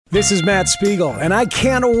This is Matt Spiegel, and I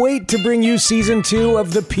can't wait to bring you Season 2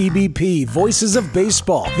 of the PBP, Voices of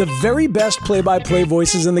Baseball. The very best play-by-play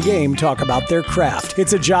voices in the game talk about their craft.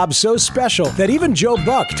 It's a job so special that even Joe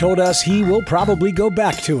Buck told us he will probably go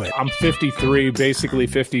back to it. I'm 53, basically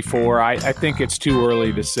 54. I think it's too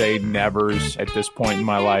early to say nevers at this point in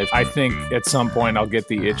my life. I think at some point I'll get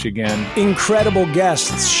the itch again. Incredible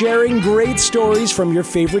guests sharing great stories from your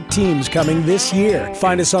favorite teams coming this year.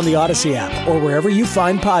 Find us on the Odyssey app or wherever you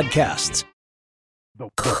find podcasts.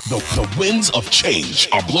 The winds of change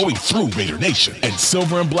are blowing through Raider Nation, and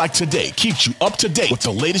Silver and Black Today keeps you up to date with the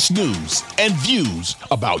latest news and views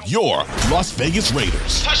about your Las Vegas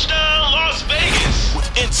Raiders. Touchdown, Las Vegas!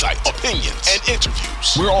 With insight, opinions, and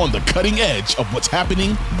interviews. We're on the cutting edge of what's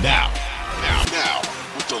happening now.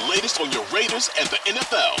 With the latest on your Raiders and the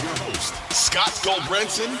NFL. Your hosts, Scott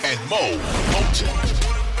Goldbranson and Mo Moulton.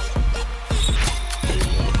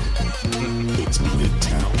 It's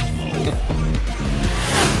Midtown Mo.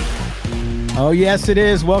 Oh, yes, it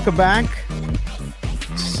is. Welcome back.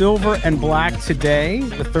 Silver and Black Today,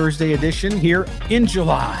 the Thursday edition here in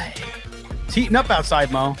July. It's heating up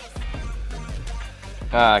outside, Mo.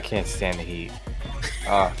 I can't stand the heat.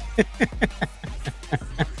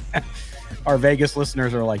 Our Vegas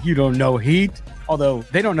listeners are like, you don't know heat? Although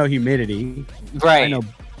they don't know humidity. Right.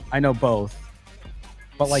 I know both.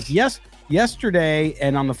 But like yesterday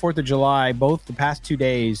and on the 4th of July, both the past 2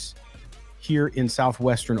 days here in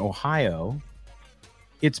southwestern Ohio,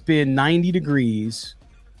 it's been 90 degrees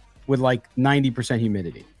with like 90%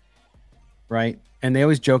 humidity, right? And they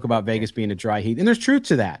always joke about Vegas being a dry heat, and there's truth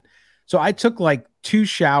to that. So I took like 2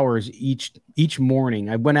 showers each morning.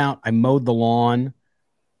 I went out, I mowed the lawn,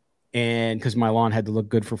 and because my lawn had to look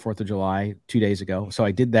good for 4th of July 2 days ago. So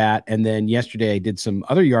I did that. And then yesterday I did some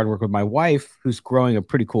other yard work with my wife, who's growing a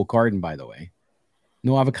pretty cool garden, by the way.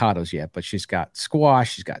 No avocados yet, but she's got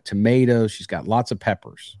squash, she's got tomatoes, she's got lots of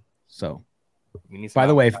peppers. So, by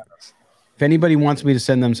the way, if anybody wants me to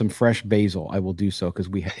send them some fresh basil, I will do so because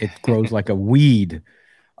it grows like a weed.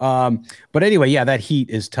 But anyway, yeah, that heat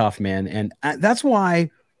is tough, man. And that's why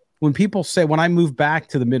when people say, when I moved back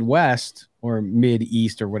to the Midwest or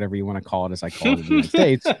Mid-East or whatever you want to call it, as I call it in the United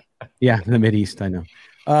States. Yeah, the Mid-East, I know.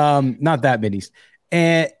 Not that Mid-East.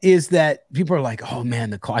 Is that people are like, oh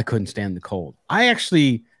man, I couldn't stand the cold.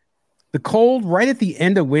 The cold right at the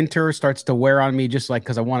end of winter starts to wear on me, just like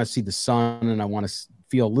because I want to see the sun and I want to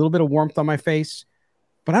feel a little bit of warmth on my face.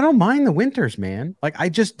 But I don't mind the winters, man. Like I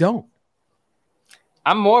just don't.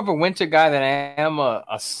 I'm more of a winter guy than I am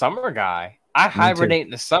a summer guy. I hibernate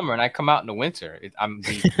in the summer and I come out in the winter. I'm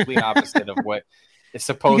the complete opposite of what is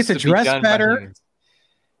supposed to be done. You get to dress better.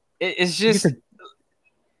 It's just.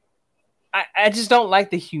 I just don't like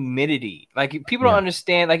the humidity. Like people don't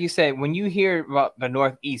understand. Like you said, when you hear about the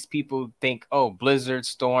Northeast, people think, oh, blizzard,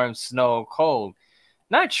 storm, snow, cold.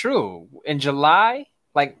 Not true. In July,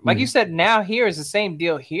 like you said, now here is the same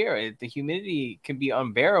deal here. The humidity can be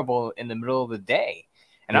unbearable in the middle of the day.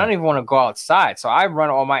 And I don't even want to go outside. So I run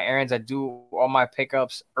all my errands. I do all my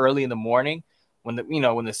pickups early in the morning when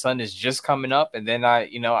the sun is just coming up. And then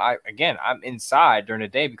I'm inside during the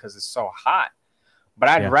day because it's so hot. But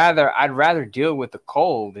I'd rather deal with the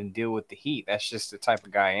cold than deal with the heat. That's just the type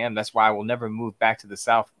of guy I am. That's why I will never move back to the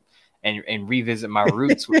South and revisit my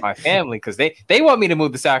roots with my family because they want me to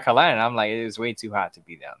move to South Carolina. And I'm like, it is way too hot to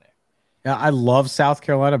be down there. Yeah, I love South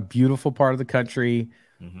Carolina, beautiful part of the country.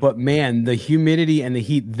 Mm-hmm. But man, the humidity and the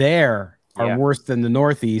heat there are worse than the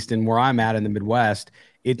Northeast and where I'm at in the Midwest.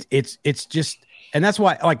 It's just, and that's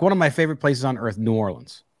why, like, one of my favorite places on earth, New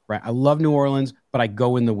Orleans. Right, I love New Orleans, but I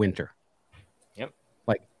go in the winter.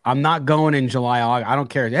 I'm not going in July, August. I don't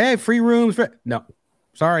care. Hey, free rooms. No,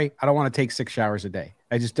 sorry. I don't want to take 6 showers a day.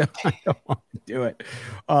 I don't want to do it.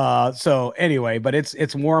 So anyway, but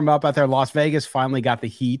it's warm up out there. Las Vegas finally got the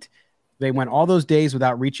heat. They went all those days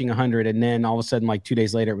without reaching 100. And then all of a sudden, like 2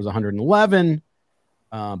 days later, it was 111.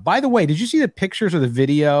 By the way, did you see the pictures or the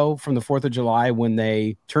video from the 4th of July when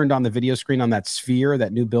they turned on the video screen on that Sphere,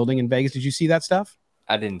 that new building in Vegas? Did you see that stuff?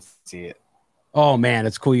 I didn't see it. Oh man,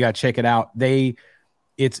 it's cool. You got to check it out.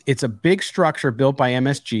 It's a big structure built by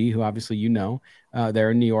MSG, who obviously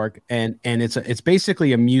there in New York, and it's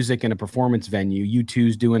basically a music and a performance venue.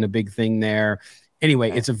 U2's doing a big thing there.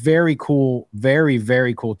 Anyway, it's a very cool, very,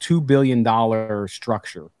 very cool $2 billion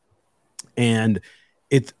structure, and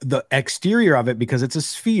it's the exterior of it, because it's a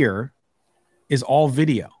Sphere, is all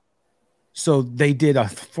video. So they did a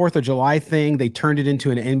 4th of July thing. They turned it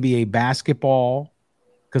into an NBA basketball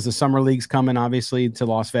because the summer league's coming, obviously, to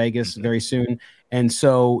Las Vegas very soon. And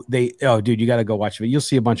so dude, you got to go watch it. You'll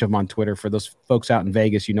see a bunch of them on Twitter. For those folks out in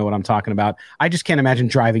Vegas, you know what I'm talking about. I just can't imagine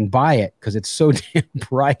driving by it because it's so damn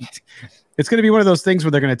bright. It's going to be one of those things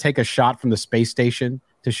where they're going to take a shot from the space station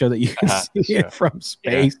to show that you can see it from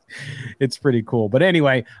space. Yeah. It's pretty cool. But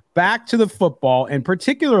anyway, back to the football, and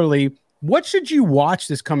particularly, what should you watch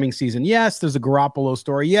this coming season? Yes, there's a Garoppolo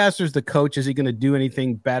story. Yes, there's the coach. Is he going to do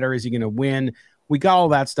anything better? Is he going to win? We got all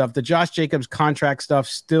that stuff. The Josh Jacobs contract stuff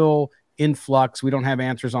still in flux. We don't have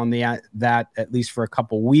answers on that at least for a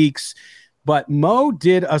couple weeks. But Mo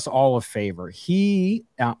did us all a favor. He,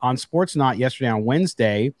 on Sportsnaut yesterday on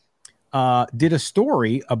Wednesday, did a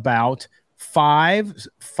story about five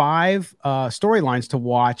storylines to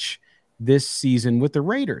watch this season with the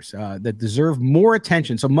Raiders that deserve more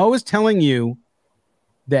attention. So Mo is telling you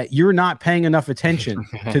that you're not paying enough attention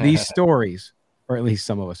to these stories, or at least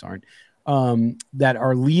some of us aren't, that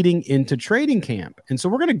are leading into training camp. And so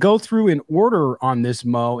we're going to go through in order on this,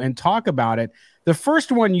 Mo, and talk about it. The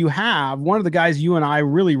first one you have, one of the guys you and I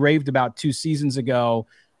really raved about 2 seasons ago,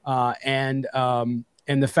 and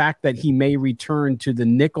the fact that he may return to the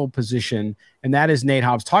nickel position, and that is Nate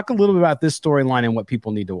Hobbs. Talk a little bit about this storyline and what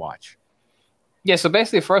people need to watch. Yeah, so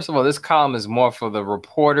basically, first of all, this column is more for the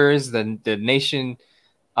reporters, the nation,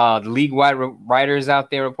 the league-wide writers out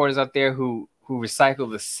there, reporters out there who recycle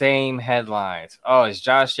the same headlines. Oh, is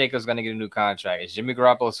Josh Jacobs going to get a new contract? Is Jimmy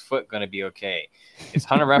Garoppolo's foot going to be okay? Is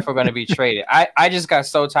Hunter Renfrow going to be traded? I just got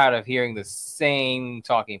so tired of hearing the same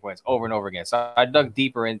talking points over and over again. So I dug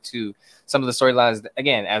deeper into some of the storylines,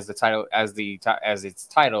 again, as it's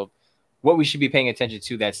titled, what we should be paying attention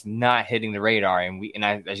to that's not hitting the radar.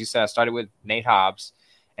 As you said, I started with Nate Hobbs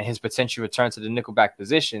and his potential return to the nickelback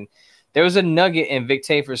position. There was a nugget in Vic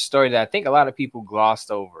Tafur's story that I think a lot of people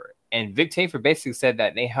glossed over. And Vic Tafur basically said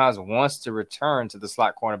that Nate Hobbs wants to return to the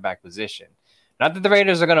slot cornerback position. Not that the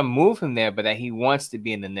Raiders are going to move him there, but that he wants to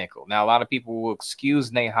be in the nickel. Now, a lot of people will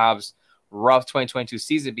excuse Nate Hobbs' rough 2022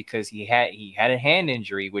 season because he had a hand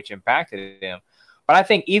injury, which impacted him. But I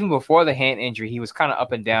think even before the hand injury, he was kind of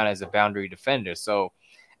up and down as a boundary defender. So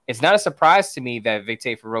it's not a surprise to me that Vic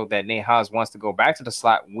Tafur wrote that Nate Hobbs wants to go back to the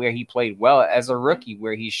slot where he played well as a rookie,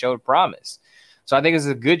 where he showed promise. So I think there's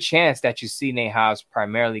a good chance that you see Nate Hobbs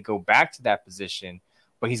primarily go back to that position,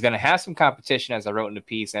 but he's going to have some competition, as I wrote in the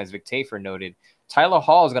piece, and as Vic Tafur noted. Tyler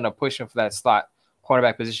Hall is going to push him for that slot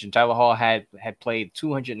cornerback position. Tyler Hall had played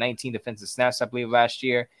 219 defensive snaps, I believe, last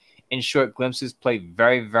year. In short glimpses, played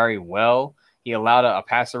very, very well. He allowed a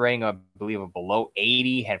passer rating, I believe, of below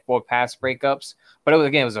 80, had 4 pass breakups. But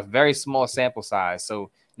it was a very small sample size.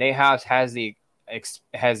 So Nate Hobbs has the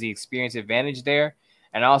experience advantage there.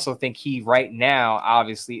 And I also think he right now,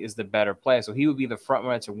 obviously, is the better player. So he would be the front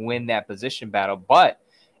runner to win that position battle. But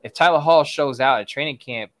if Tyler Hall shows out at training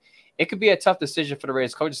camp, it could be a tough decision for the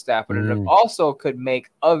Raiders coaching staff, but it also could make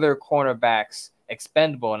other cornerbacks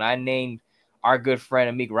expendable. And I named our good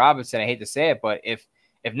friend Amik Robertson. I hate to say it, but if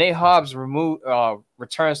Nate Hobbs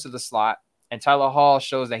returns to the slot and Tyler Hall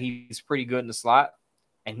shows that he's pretty good in the slot,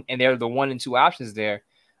 and they're the 1 and 2 options there,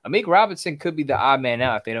 Amik Robertson could be the odd man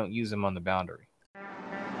out if they don't use him on the boundary.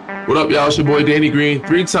 What up, y'all? It's your boy Danny Green,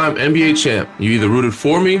 3-time NBA champ. You either rooted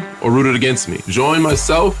for me or rooted against me. Join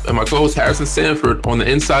myself and my co-host Harrison Sanford on the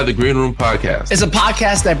Inside the Green Room podcast. It's a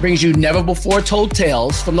podcast that brings you never-before-told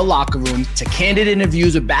tales from the locker room to candid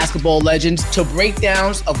interviews with basketball legends to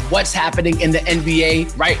breakdowns of what's happening in the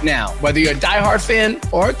NBA right now. Whether you're a diehard fan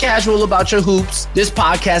or casual about your hoops, this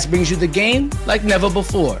podcast brings you the game like never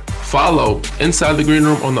before. Follow Inside the Green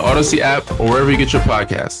Room on the Odyssey app or wherever you get your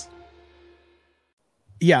podcasts.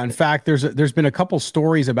 Yeah, in fact, there's been a couple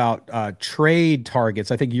stories about trade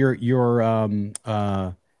targets. I think your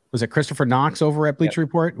was it Christopher Knox over at Bleacher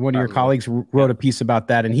Report? One of your colleagues wrote a piece about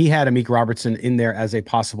that, and he had Amik Robertson in there as a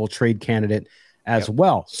possible trade candidate as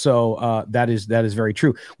well. So that is very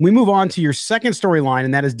true. We move on to your second storyline,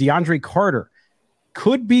 and that is DeAndre Carter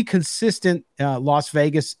could be consistent Las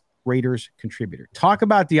Vegas Raiders contributor. Talk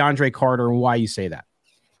about DeAndre Carter and why you say that.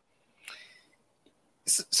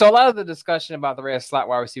 So a lot of the discussion about the Raiders slot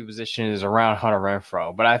wide receiver position is around Hunter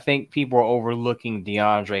Renfrow, but I think people are overlooking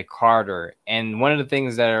DeAndre Carter. And one of the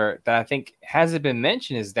things that I think hasn't been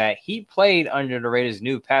mentioned is that he played under the Raiders'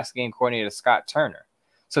 new pass game coordinator, Scott Turner.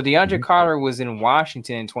 So DeAndre Carter was in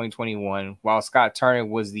Washington in 2021 while Scott Turner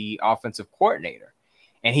was the offensive coordinator.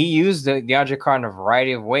 And he used DeAndre Carter in a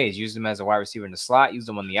variety of ways, used him as a wide receiver in the slot, used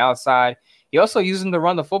him on the outside. He also used him to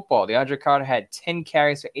run the football. DeAndre Carter had 10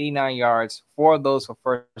 carries for 89 yards, 4 of those for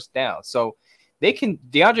first down. So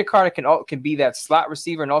DeAndre Carter can be that slot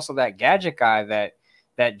receiver and also that gadget guy that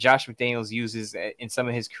that Josh McDaniels uses in some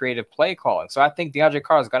of his creative play calling. So I think DeAndre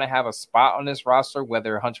Carter is going to have a spot on this roster,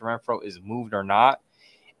 whether Hunter Renfrow is moved or not.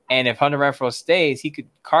 And if Hunter Renfrow stays,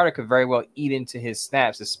 Carter could very well eat into his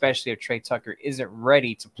snaps, especially if Trey Tucker isn't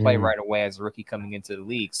ready to play right away as a rookie coming into the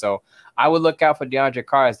league. So I would look out for DeAndre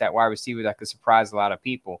Carter as that wide receiver that could surprise a lot of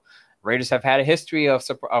people. Raiders have had a history of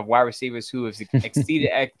wide receivers who have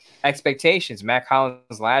exceeded expectations. Mac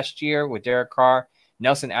Hollins last year with Derek Carr,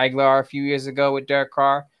 Nelson Aguilar a few years ago with Derek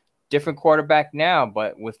Carr. Different quarterback now,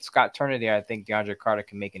 but with Scott Turner there, I think DeAndre Carter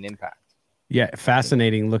can make an impact. Yeah,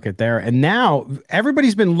 fascinating look at there. And now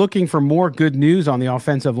everybody's been looking for more good news on the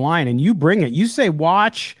offensive line, and you bring it. You say,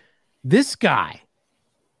 watch this guy.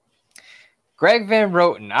 Greg Van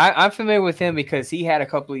Roten. I'm familiar with him because he had a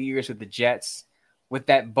couple of years with the Jets with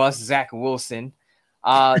that bust Zach Wilson.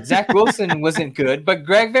 Zach Wilson wasn't good, but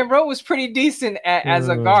Greg Van Roten was pretty decent as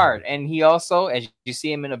a guard. And he also, as you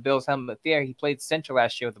see him in a Bills helmet there, he played center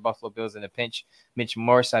last year with the Buffalo Bills in a pinch. Mitch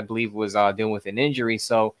Morse, I believe, was dealing with an injury.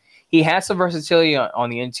 So he has some versatility on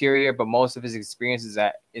the interior, but most of his experience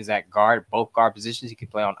is at guard, both guard positions. He can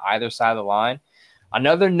play on either side of the line.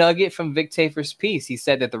 Another nugget from Vic Tafer's piece, he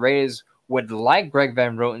said that the Raiders would like Greg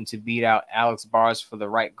Van Roten to beat out Alex Bars for the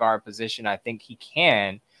right guard position. I think he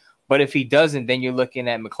can. But if he doesn't, then you're looking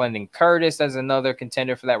at McClendon Curtis as another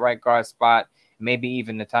contender for that right guard spot. Maybe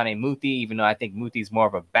even Netane Muti, even though I think Muti's more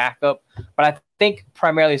of a backup. But I think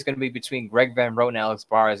primarily it's going to be between Greg Van Roten and Alex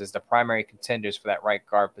Bars as the primary contenders for that right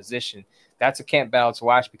guard position. That's a camp battle to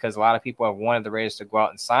watch because a lot of people have wanted the Raiders to go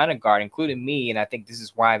out and sign a guard, including me. And I think this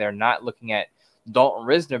is why they're not looking at Dalton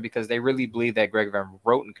Risner, because they really believe that Greg Van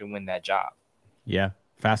Roten can win that job. Yeah.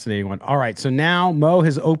 Fascinating one. All right. So now Mo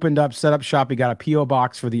has opened up, set up shop. He got a P.O.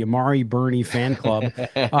 box for the Amari Burney fan club.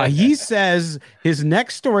 He says his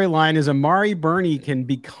next storyline is Amari Burney can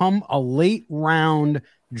become a late round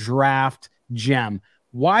draft gem.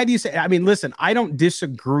 Why do you say? I mean, listen, I don't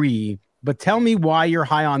disagree, but tell me why you're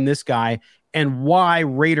high on this guy and why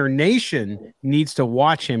Raider Nation needs to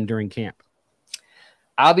watch him during camp.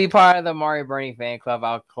 I'll be part of the Amari Burney fan club.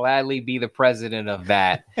 I'll gladly be the president of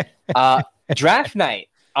that. Draft night.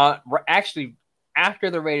 Actually, after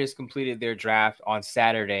the Raiders completed their draft on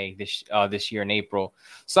Saturday this year in April,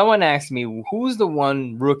 someone asked me, who's the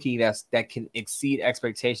one rookie that can exceed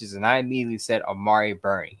expectations? And I immediately said Amari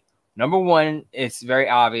Burney. Number one, it's very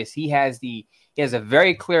obvious. He has a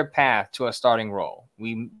very clear path to a starting role.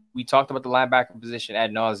 We talked about the linebacker position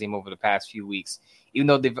ad nauseum over the past few weeks. Even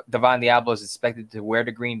though Devon Diablo is expected to wear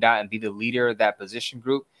the green dot and be the leader of that position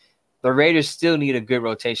group, the Raiders still need a good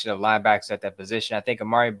rotation of linebackers at that position. I think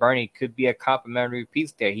Amari Burney could be a complimentary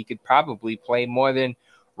piece there. He could probably play more than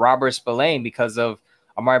Robert Spillane because of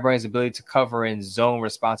Amari Burney's ability to cover in zone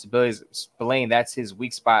responsibilities. Spillane, that's his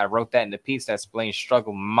weak spot. I wrote that in the piece that Spillane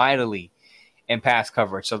struggled mightily in pass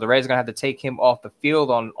coverage. So the Raiders are going to have to take him off the field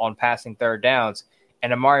on passing third downs.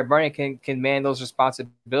 And Amari Burney can man those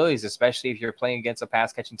responsibilities, especially if you're playing against a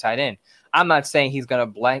pass-catching tight end. I'm not saying he's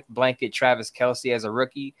going to blanket Travis Kelce as a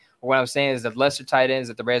rookie. But what I'm saying is that lesser tight ends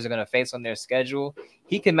that the Raiders are going to face on their schedule,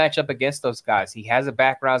 he can match up against those guys. He has a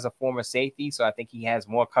background as a former safety, so I think he has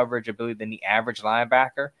more coverage ability than the average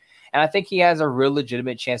linebacker. And I think he has a real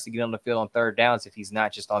legitimate chance to get on the field on third downs if he's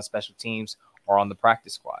not just on special teams or on the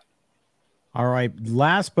practice squad. All right.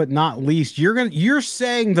 Last but not least, you're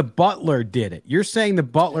saying the Butler did it. You're saying the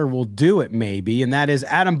Butler will do it, maybe, and that is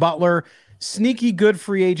Adam Butler, sneaky good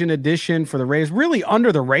free agent addition for the Raiders. Really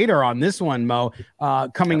under the radar on this one, Mo.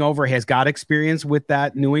 Coming over, has got experience with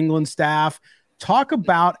that New England staff. Talk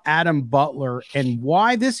about Adam Butler and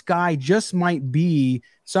why this guy just might be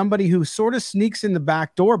somebody who sort of sneaks in the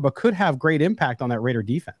back door, but could have great impact on that Raider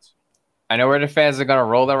defense. I know Raider fans are going to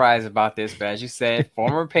roll their eyes about this, but as you said,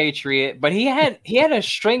 former Patriot. But he had a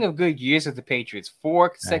string of good years with the Patriots.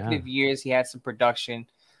 4 consecutive years he had some production.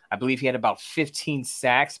 I believe he had about 15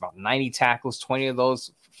 sacks, about 90 tackles, 20 of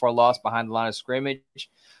those for a loss behind the line of scrimmage.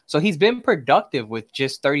 So he's been productive with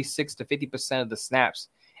just 36 to 50% of the snaps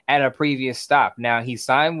at a previous stop. Now, he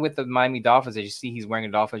signed with the Miami Dolphins. As you see, he's wearing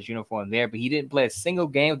a Dolphins uniform there, but he didn't play a single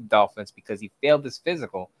game with the Dolphins because he failed his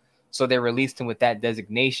physical. So they released him with that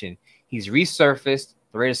designation. He's resurfaced.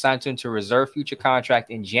 The Raiders signed him to a reserve future contract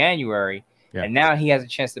in January. Yeah. And now he has a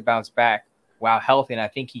chance to bounce back while healthy. And I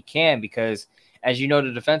think he can because, as you know,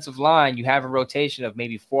 the defensive line, you have a rotation of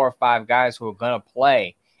maybe 4 or 5 guys who are going to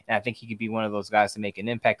play. And I think he could be one of those guys to make an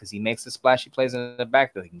impact because he makes the splashy plays in the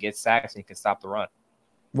backfield. He can get sacks and he can stop the run.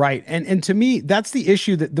 Right. And to me, that's the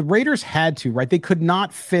issue that the Raiders had to, right? They could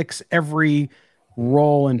not fix every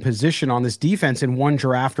role and position on this defense in one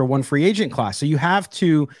draft or one free agent class. So you have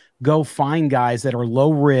to go find guys that are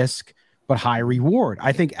low risk, but high reward.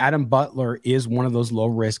 I think Adam Butler is one of those low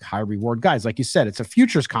risk, high reward guys. Like you said, it's a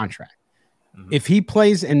futures contract. If he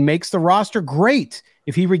plays and makes the roster, great.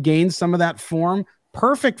 If he regains some of that form,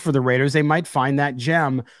 perfect for the Raiders. They might find that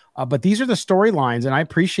gem. But these are the storylines, and I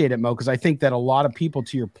appreciate it, Mo, because I think that a lot of people,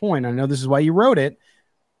 to your point, I know this is why you wrote it,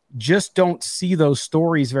 just don't see those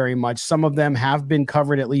stories very much. Some of them have been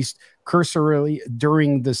covered at least cursorily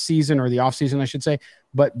during the season, or the offseason, I should say,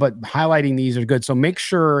 but highlighting these are good. So make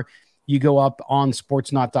sure you go up on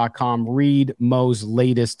sportsnot.com, read Mo's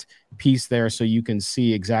latest piece there so you can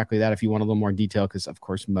see exactly that if you want a little more detail, because, of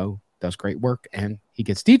course, Mo does great work, and he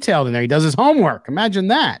gets detailed in there. He does his homework. Imagine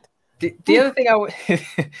that. The other thing I would,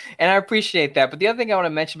 and I appreciate that, but the other thing I want to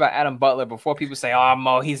mention about Adam Butler before people say, oh,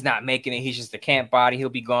 Mo, he's not making it. He's just a camp body. He'll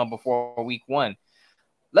be gone before week 1.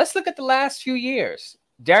 Let's look at the last few years.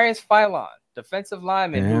 Darius Philon, defensive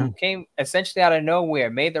lineman who came essentially out of nowhere,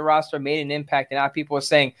 made the roster, made an impact, and now people are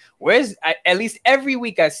saying, at least every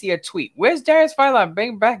week I see a tweet, where's Darius Philon?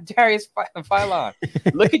 Bring back Darius Philon.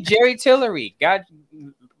 Look at Jerry Tillery. Got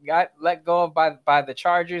let go of by the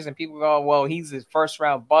Chargers, and people go, well, he's his first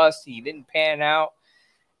round bust. He didn't pan out.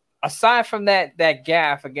 Aside from that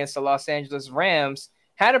gaffe against the Los Angeles Rams,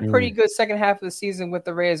 had a pretty good second half of the season with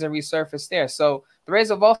the Raiders and resurfaced there. So the Raiders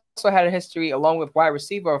have also had a history, along with wide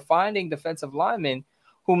receiver, of finding defensive linemen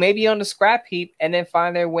who may be on the scrap heap and then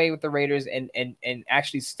find their way with the Raiders and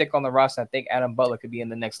actually stick on the roster. I think Adam Butler could be in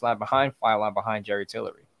the next line behind Jerry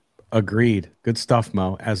Tillery. Agreed. Good stuff,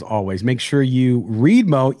 Mo, as always. Make sure you read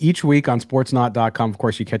Mo each week on sportsnot.com. Of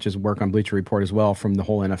course, you catch his work on Bleacher Report as well from the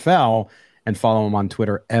whole NFL, and follow him on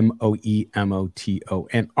Twitter,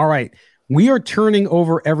 MOEMOTON. All right, we are turning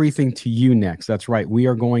over everything to you next. That's right. We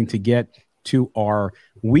are going to get to our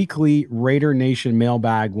weekly Raider Nation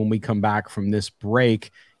mailbag when we come back from this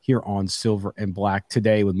break here on Silver and Black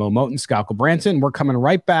today with Mo Moton, Scott Gulbransen. We're coming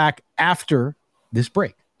right back after this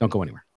break. Don't go anywhere.